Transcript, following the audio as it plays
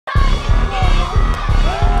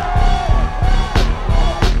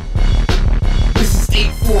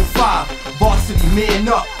man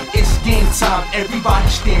up, it's game time. Everybody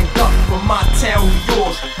stand up. From my town to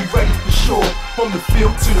yours, we ready for sure. From the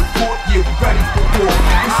field to the court, yeah, we ready for war.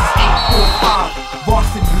 This is 845,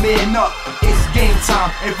 Varsity man up, it's game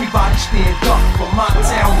time. Everybody stand up. From my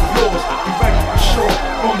town to yours, we ready for sure.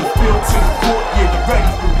 From the field to the court, yeah, we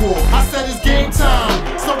ready for war. I said it's game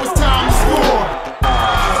time, so it's time to score.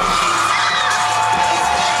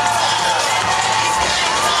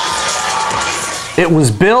 It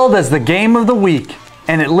was billed as the game of the week,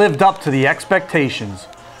 and it lived up to the expectations.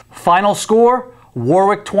 Final score,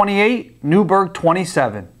 Warwick 28, Newburgh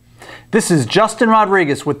 27. This is Justin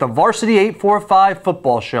Rodriguez with the Varsity 845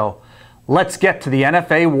 football show. Let's get to the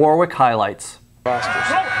NFA Warwick highlights. Got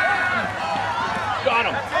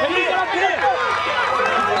him.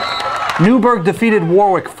 Newburgh defeated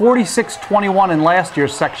Warwick 46-21 in last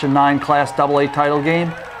year's Section 9 Class AA title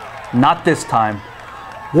game. Not this time.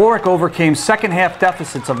 Warwick overcame second half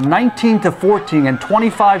deficits of 19-14 and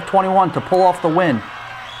 25-21 to pull off the win.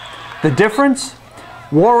 The difference?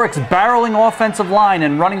 Warwick's barreling offensive line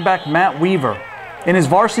and running back Matt Weaver. In his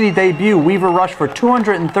varsity debut, Weaver rushed for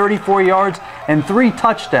 234 yards and 3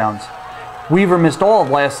 touchdowns. Weaver missed all of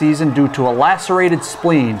last season due to a lacerated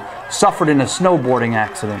spleen suffered in a snowboarding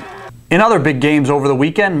accident. In other big games over the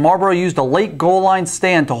weekend, Marlborough used a late goal line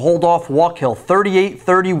stand to hold off Walkhill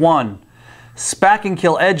 38-31.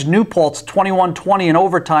 Spackenkill edged New Paltz 21-20 in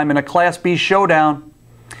overtime in a Class B showdown.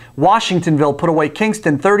 Washingtonville put away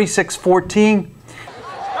Kingston 36-14.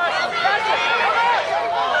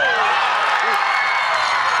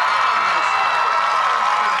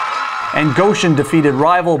 And Goshen defeated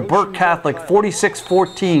rival Burke Catholic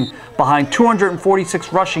 46-14 behind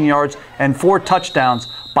 246 rushing yards and 4 touchdowns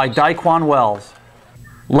by Daquan Wells.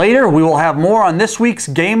 Later, we will have more on this week's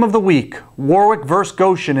Game of the Week, Warwick vs.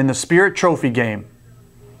 Goshen in the Spirit Trophy game.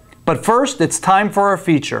 But first, it's time for our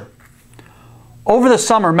feature. Over the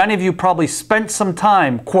summer, many of you probably spent some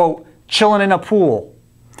time, quote, chilling in a pool.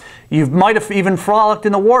 You might have even frolicked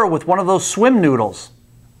in the water with one of those swim noodles.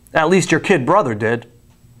 At least your kid brother did.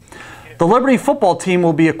 The Liberty football team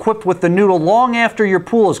will be equipped with the noodle long after your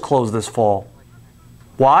pool is closed this fall.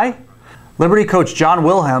 Why? Liberty coach John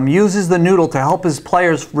Wilhelm uses the noodle to help his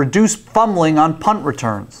players reduce fumbling on punt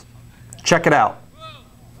returns. Check it out.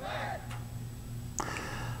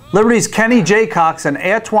 Liberty's Kenny Jaycox and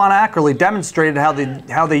Antoine Ackerley demonstrated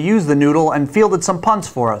how they used the noodle and fielded some punts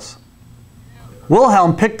for us.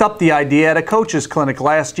 Wilhelm picked up the idea at a coach's clinic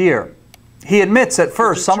last year. He admits at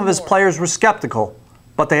first some of his players were skeptical,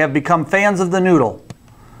 but they have become fans of the noodle.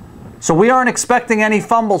 So we aren't expecting any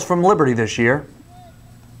fumbles from Liberty this year.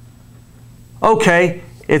 Okay,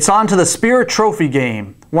 it's on to the Spirit Trophy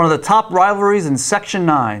game, one of the top rivalries in Section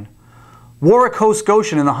 9. Warwick hosts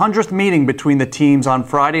Goshen in the 100th meeting between the teams on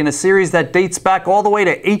Friday in a series that dates back all the way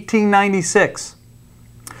to 1896.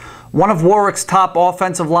 One of Warwick's top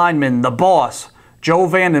offensive linemen, the boss, Joe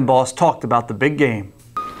Vandenboss, talked about the big game.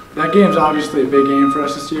 That game's obviously a big game for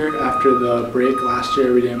us this year. After the break last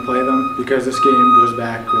year, we didn't play them because this game goes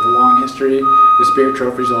back with a long history. The Spirit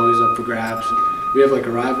Trophy is always up for grabs. We have like a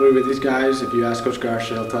rivalry with these guys. If you ask Coach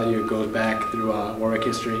Garcia, he'll tell you it goes back through Warwick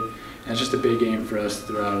history. And it's just a big game for us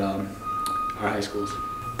throughout our high schools.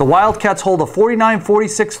 The Wildcats hold a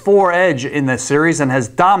 49-46-4 edge in this series and has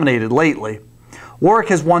dominated lately. Warwick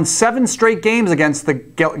has won 7 straight games against the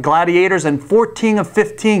Gladiators and 14 of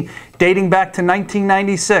 15 dating back to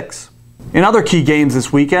 1996. In other key games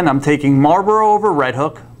this weekend, I'm taking Marlborough over Red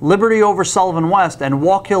Hook, Liberty over Sullivan West, and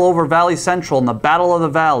Walkhill over Valley Central in the Battle of the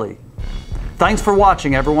Valley. Thanks for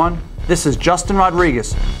watching, everyone. This is Justin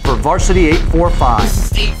Rodriguez for Varsity 845.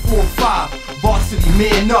 This is 845, Varsity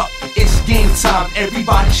man up. It's game time,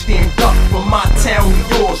 everybody stand up. From my town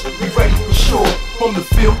to yours, we ready for sure. From the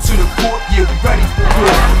field to the court, yeah, we ready for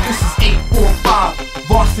war. This is 845,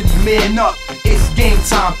 Varsity man up. It's game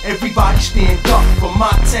time, everybody stand up. From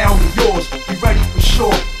my town to yours, we ready for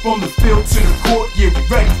sure. From the field to the court, yeah, we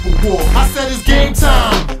ready for war. I said it's game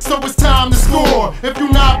time, so it's time to score. If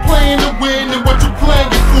you're not playing to win, then what you playing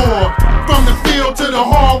for? From the field to the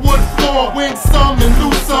hardwood floor, win some and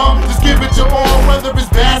lose some. Just give it your all, whether it's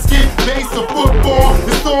basket, base, or football.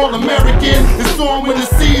 It's all American. It's on when the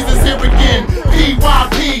season's here again.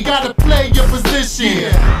 PYP, gotta play your position.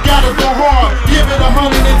 Gotta go hard, give it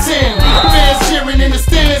 110. Fans cheering in the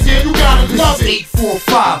stands, yeah, you gotta love it.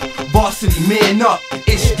 845, Varsity man up.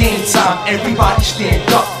 It's game time, everybody stand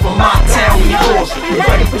up. From my town to yours, we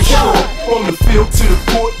ready for sure. From the field to the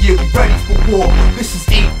court, yeah, we ready for war. This is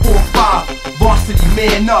 845, Varsity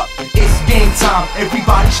man up. It's game time,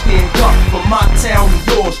 everybody stand up. From my town to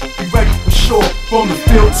yours, we ready for sure. From the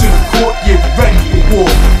field to the court,